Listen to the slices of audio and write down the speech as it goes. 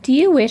Do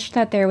you wish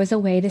that there was a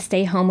way to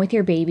stay home with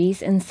your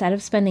babies instead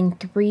of spending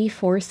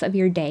 3/4 of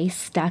your day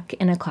stuck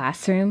in a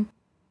classroom?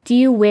 Do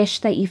you wish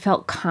that you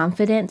felt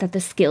confident that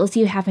the skills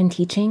you have in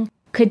teaching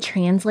could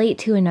translate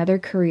to another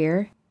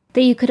career?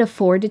 That you could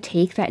afford to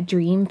take that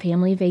dream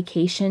family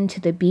vacation to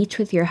the beach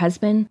with your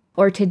husband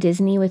or to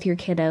Disney with your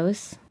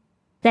kiddos?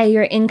 That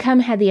your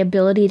income had the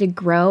ability to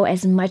grow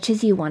as much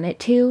as you want it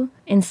to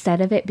instead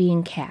of it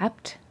being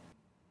capped?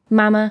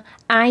 Mama,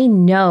 I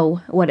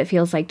know what it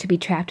feels like to be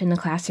trapped in the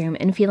classroom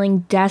and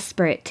feeling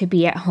desperate to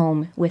be at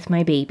home with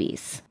my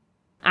babies.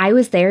 I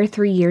was there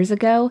 3 years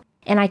ago,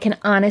 and I can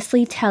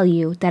honestly tell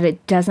you that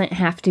it doesn't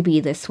have to be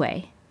this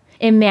way.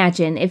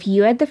 Imagine if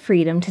you had the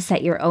freedom to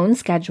set your own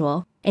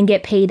schedule and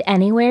get paid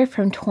anywhere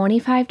from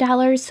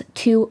 $25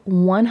 to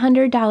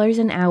 $100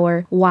 an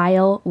hour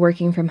while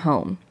working from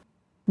home.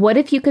 What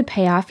if you could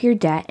pay off your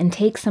debt and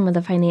take some of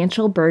the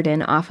financial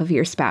burden off of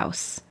your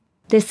spouse?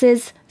 This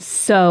is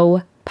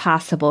so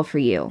possible for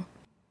you.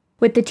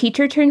 With the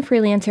Teacher Turned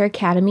Freelancer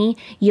Academy,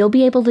 you'll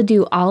be able to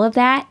do all of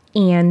that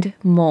and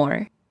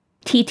more.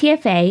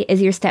 TTFA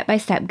is your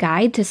step-by-step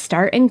guide to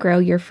start and grow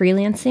your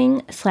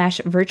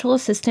freelancing/virtual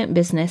assistant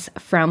business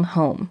from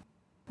home.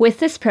 With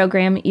this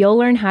program, you'll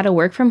learn how to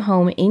work from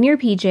home in your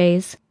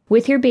PJs,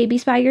 with your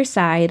babies by your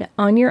side,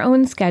 on your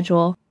own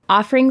schedule,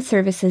 offering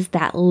services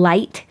that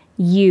light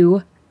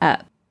you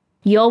up.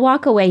 You'll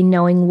walk away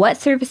knowing what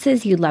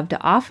services you'd love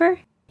to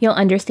offer. You'll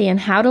understand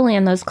how to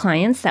land those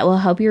clients that will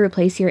help you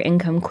replace your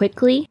income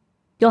quickly.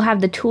 You'll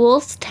have the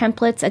tools,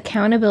 templates,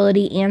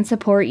 accountability, and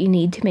support you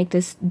need to make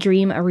this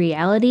dream a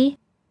reality.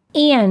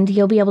 And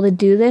you'll be able to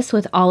do this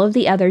with all of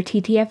the other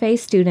TTFA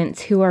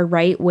students who are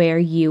right where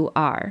you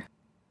are.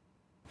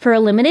 For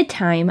a limited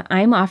time,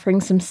 I'm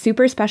offering some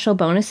super special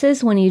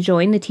bonuses when you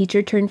join the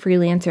Teacher Turned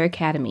Freelancer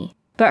Academy.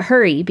 But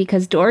hurry,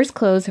 because doors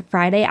close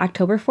Friday,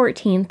 October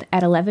 14th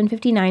at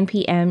 11:59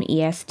 p.m.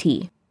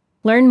 EST.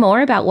 Learn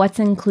more about what's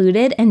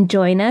included and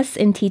join us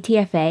in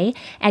TTFA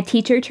at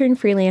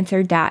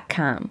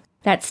teacherturnedfreelancer.com.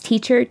 That's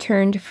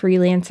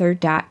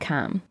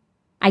teacherturnedfreelancer.com.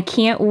 I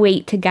can't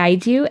wait to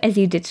guide you as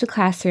you ditch the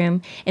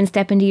classroom and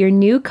step into your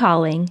new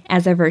calling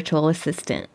as a virtual assistant.